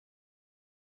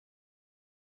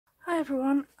Hi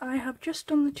everyone, I have just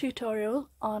done the tutorial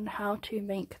on how to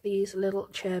make these little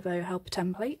chair bow helper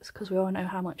templates because we all know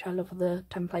how much I love the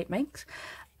template makes,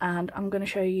 and I'm going to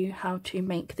show you how to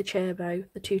make the chair bow,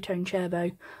 the two-tone chair bow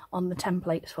on the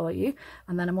templates for you,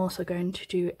 and then I'm also going to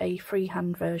do a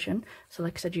freehand version, so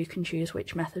like I said you can choose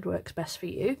which method works best for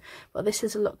you, but this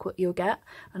is a look what you'll get.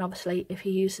 And obviously if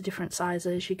you use the different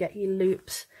sizes you get your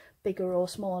loops bigger or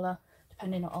smaller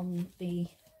depending on the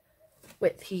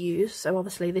width you use. So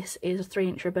obviously this is a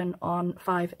 3-inch ribbon on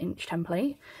 5-inch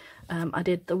template. I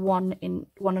did the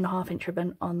 1.5-inch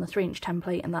ribbon on the 3-inch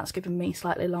template, and that's given me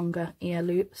slightly longer ear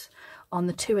loops. On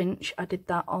the 2-inch I did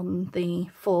that on the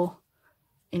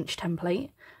 4-inch template,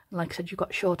 and like I said you've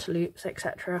got shorter loops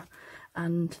etc.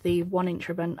 And the 1-inch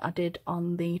ribbon I did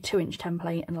on the 2-inch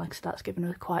template, and like I said that's given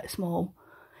us quite small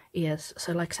ears.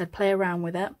 So like I said, play around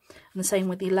with it, and the same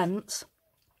with the lengths.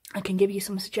 I can give you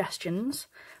some suggestions,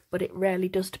 but it really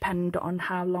does depend on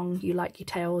how long you like your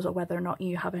tails, or whether or not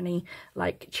you have any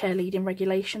like cheerleading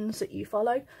regulations that you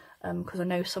follow, because I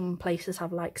know some places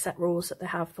have like set rules that they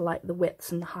have for like the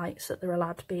widths and the heights that they're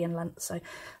allowed to be in length. So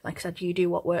like I said, you do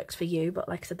what works for you, but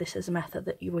like I said, this is a method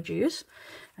that you would use.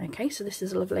 Okay, so this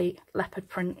is a lovely leopard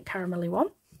print caramelly one,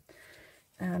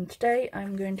 and today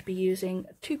I'm going to be using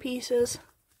 2 pieces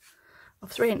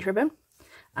of 3-inch ribbon,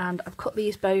 and I've cut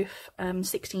these both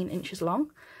 16 inches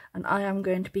long, and I am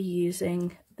going to be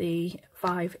using the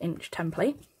 5-inch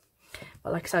template.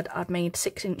 But like I said, I've made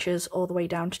 6 inches all the way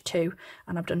down to 2,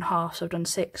 and I've done half, so I've done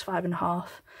 6, 5.5,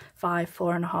 5,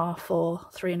 4.5, 4,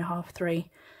 3.5,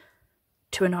 3,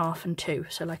 2.5 and 2.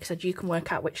 So like I said, you can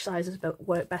work out which sizes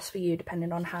work best for you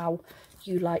depending on how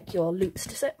you like your loops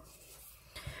to sit.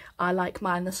 I like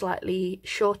mine the slightly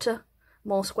shorter,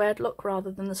 more squared look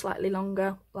rather than the slightly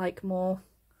longer, like more...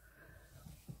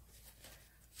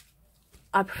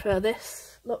 I prefer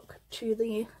this look to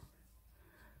the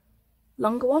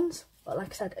longer ones, but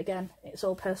like I said, again, it's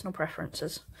all personal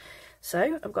preferences.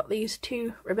 So I've got these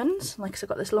 2 ribbons. Like I said, I've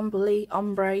got this lovely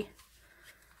ombre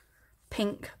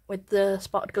pink with the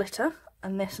spotted glitter,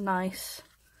 and this nice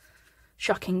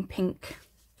shocking pink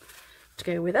to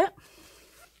go with it.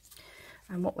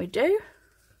 And what we do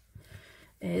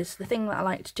is, the thing that I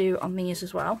like to do on these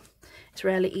as well, it's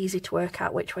really easy to work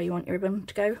out which way you want your ribbon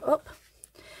to go up.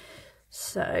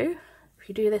 So if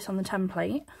you do this on the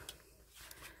template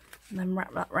and then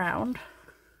wrap that round,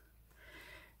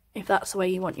 if that's the way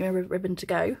you want your ribbon to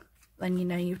go, then you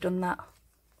know you've done that.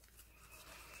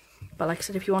 But like I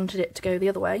said, if you wanted it to go the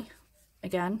other way,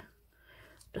 again,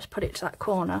 just put it to that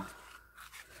corner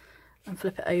and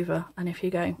flip it over, and if you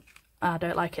go, I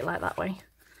don't like it like that way,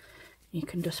 you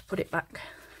can just put it back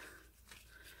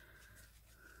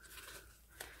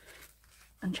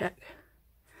and check.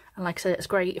 And like I said, it's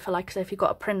great if, like I said, if you've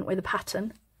got a print with a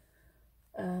pattern,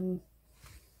 like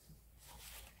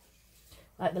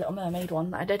the Little Mermaid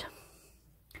one that I did.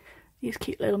 These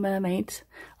cute little mermaids.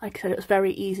 Like I said, it was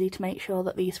very easy to make sure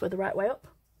that these were the right way up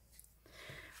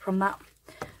from that.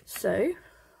 So,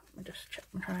 let me just check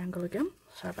my triangle again.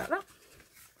 Sorry about that.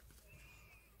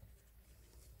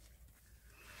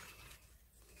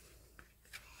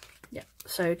 Yeah,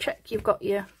 so check you've got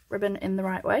your ribbon in the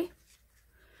right way.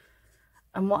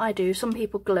 And what I do, some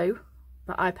people glue,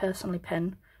 but I personally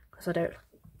pin because I don't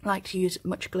like to use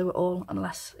much glue at all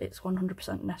unless it's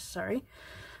 100% necessary.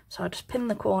 So I just pin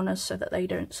the corners so that they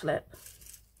don't slip.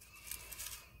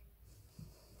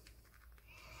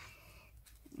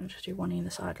 I'll just do one either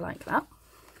side like that.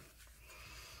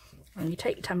 And you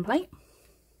take your template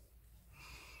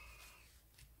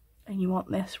and you want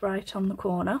this right on the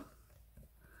corner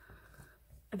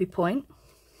of your point.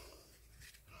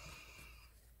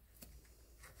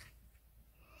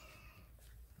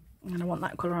 And I want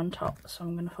that colour on top, so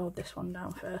I'm going to fold this one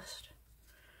down first.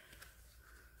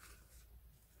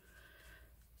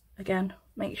 Again,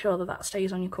 make sure that that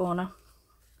stays on your corner.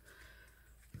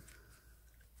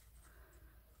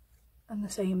 And the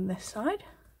same this side.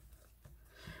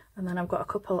 And then I've got a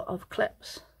couple of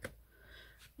clips.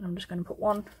 And I'm just going to put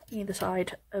one either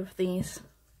side of these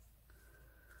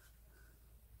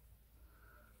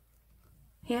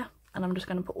here. And I'm just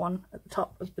going to put one at the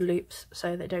top of the loops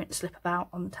so they don't slip about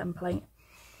on the template,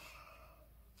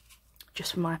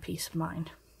 just for my peace of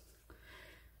mind.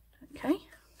 Okay,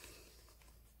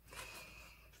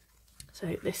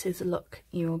 so this is the look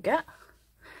you will get,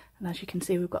 and as you can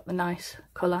see we've got the nice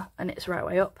colour and it's right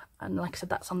way up, and like I said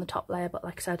that's on the top layer, but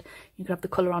like I said you can have the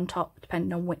colour on top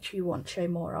depending on which you want to show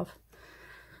more of.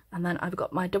 And then I've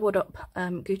got my doubled up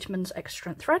Gutermann's extra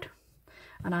strength thread,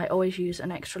 and I always use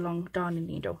an extra long darning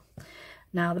needle.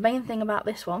 Now the main thing about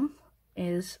this one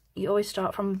is you always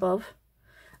start from above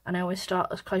and I always start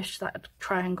as close to that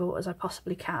triangle as I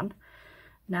possibly can.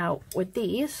 Now with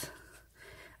these,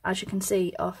 as you can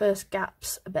see, our first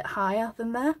gap's a bit higher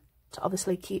than there, to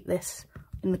obviously keep this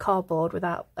in the cardboard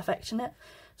without affecting it.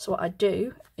 So what I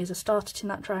do is I start it in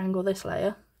that triangle, this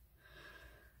layer,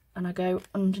 and I go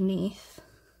underneath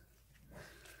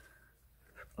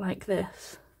like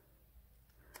this.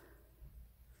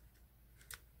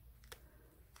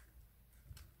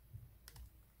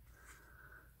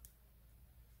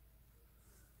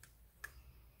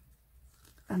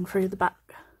 And through the back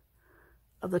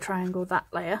of the triangle, that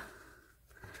layer,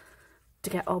 to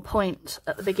get our point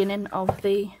at the beginning of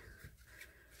the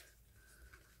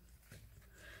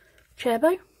chair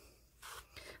bow.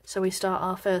 So we start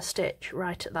our first stitch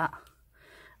right at that,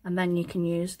 and then you can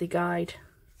use the guide,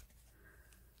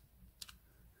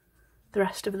 the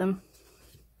rest of them,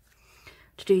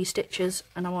 to do your stitches,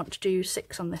 and I want to do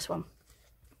 6 on this one.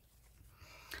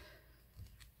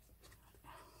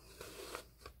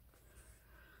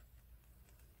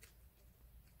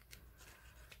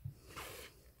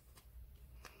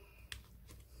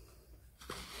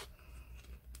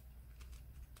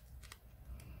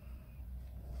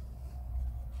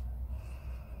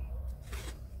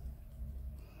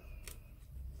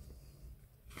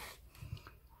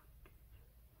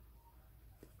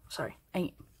 Sorry,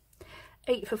 8.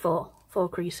 8 for 4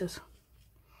 creases.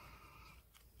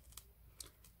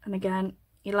 And again,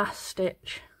 your last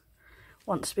stitch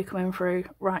wants to be coming through,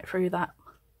 right through that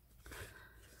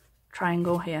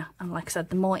triangle here. And like I said,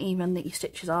 the more even that your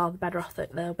stitches are, the better off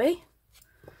that they'll be.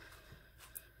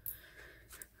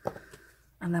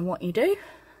 And then what you do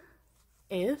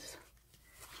is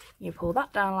you pull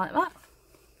that down like that.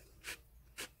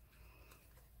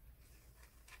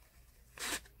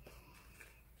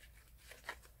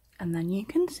 And then you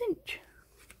can cinch.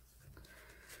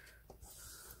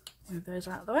 Move those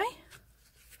out of the way.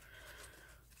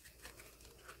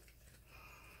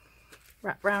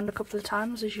 Wrap round a couple of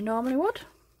times as you normally would.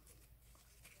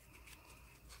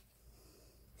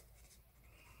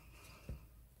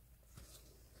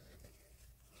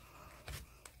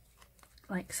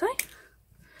 Like so.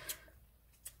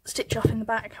 Stitch off in the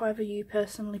back however you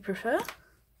personally prefer.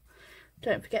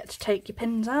 Don't forget to take your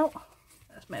pins out.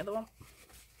 There's my other one.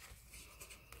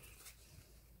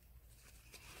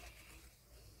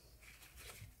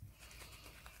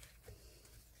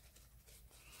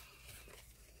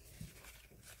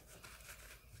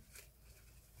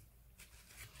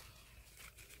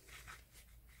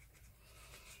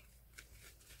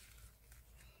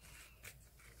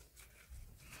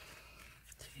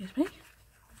 Excuse me,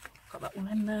 got that one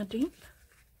in there deep.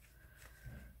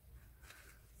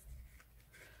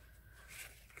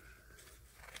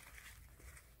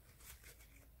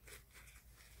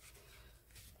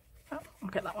 Oh, I'll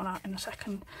get that one out in a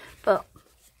second, but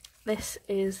this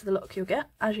is the look you'll get.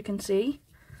 As you can see,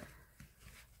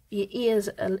 your ears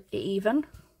are even,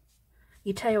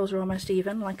 your tails are almost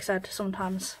even. Like I said,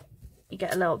 sometimes you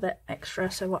get a little bit extra,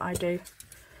 so what I do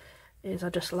is I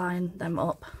just line them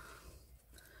up,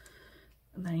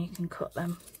 and then you can cut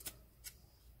them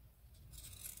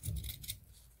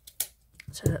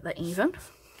so that they're even.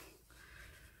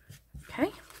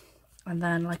 Okay, and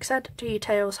then like I said, do your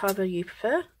tails however you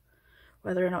prefer,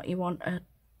 whether or not you want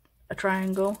a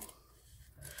triangle.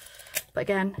 But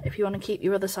again, if you want to keep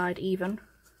your other side even,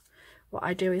 what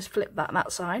I do is flip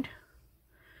that side,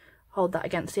 hold that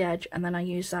against the edge, and then I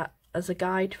use that as a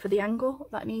guide for the angle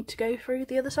that I need to go through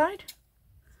the other side.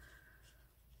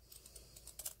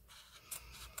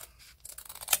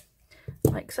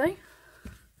 Like so.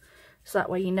 So that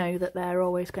way you know that they're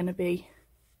always going to be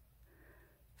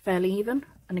fairly even.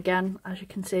 And again, as you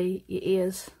can see, your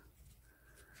ears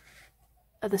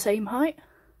are the same height.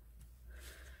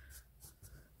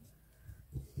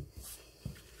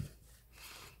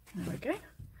 There we go. And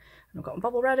I've got my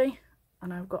bobble ready,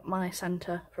 and I've got my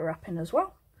centre for wrapping as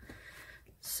well.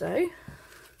 So,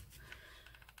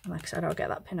 like I said, I'll get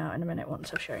that pin out in a minute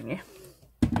once I've shown you.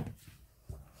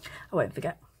 I won't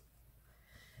forget.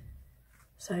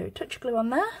 So touch glue on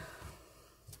there.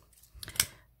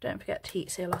 Don't forget to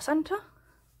heat seal our centre.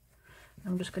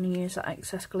 I'm just going to use that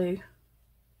excess glue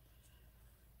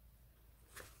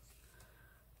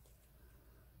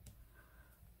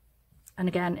and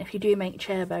again, if you do make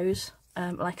chair bows,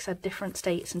 like I said, different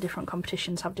states and different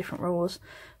competitions have different rules,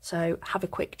 so have a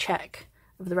quick check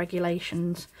of the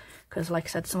regulations, because like I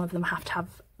said, some of them have to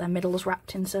have their middles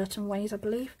wrapped in certain ways, I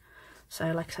believe.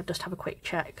 So like I said, just have a quick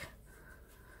check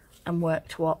and work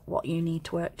to what you need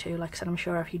to work to. Like I said, I'm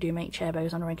sure if you do make chair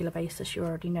bows on a regular basis, you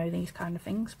already know these kind of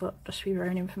things, but just for your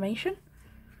own information.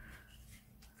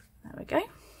 There we go.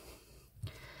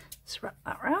 Let's wrap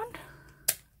that round,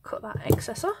 cut that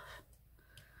excess off,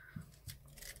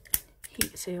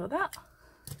 heat seal that.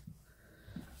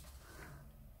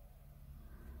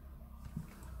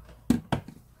 There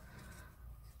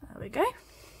we go.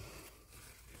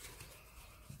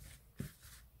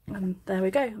 And there we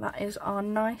go, that is our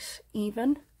nice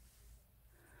even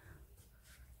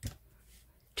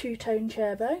two-tone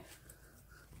chair bow.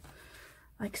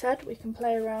 Like I said, we can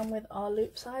play around with our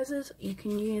loop sizes. You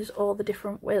can use all the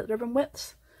different ribbon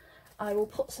widths. I will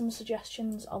put some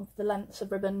suggestions of the lengths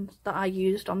of ribbon that I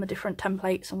used on the different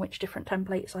templates and which different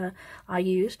templates I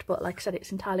used, but like I said,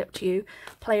 it's entirely up to you.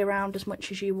 Play around as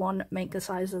much as you want, make the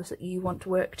sizes that you want to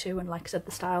work to, and like I said,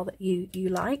 the style that you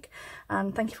like.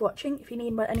 And thank you for watching. If you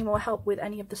need any more help with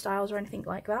any of the styles or anything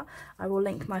like that, I will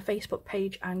link my Facebook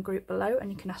page and group below,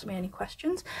 and you can ask me any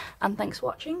questions. And thanks for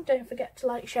watching. Don't forget to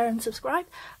like, share and subscribe,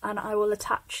 and I will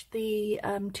attach the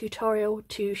tutorial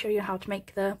to show you how to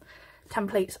make the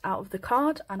templates out of the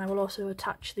card, and I will also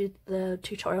attach the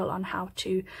tutorial on how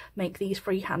to make these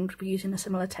freehand using a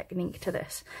similar technique to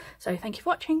this. So thank you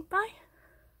for watching, bye!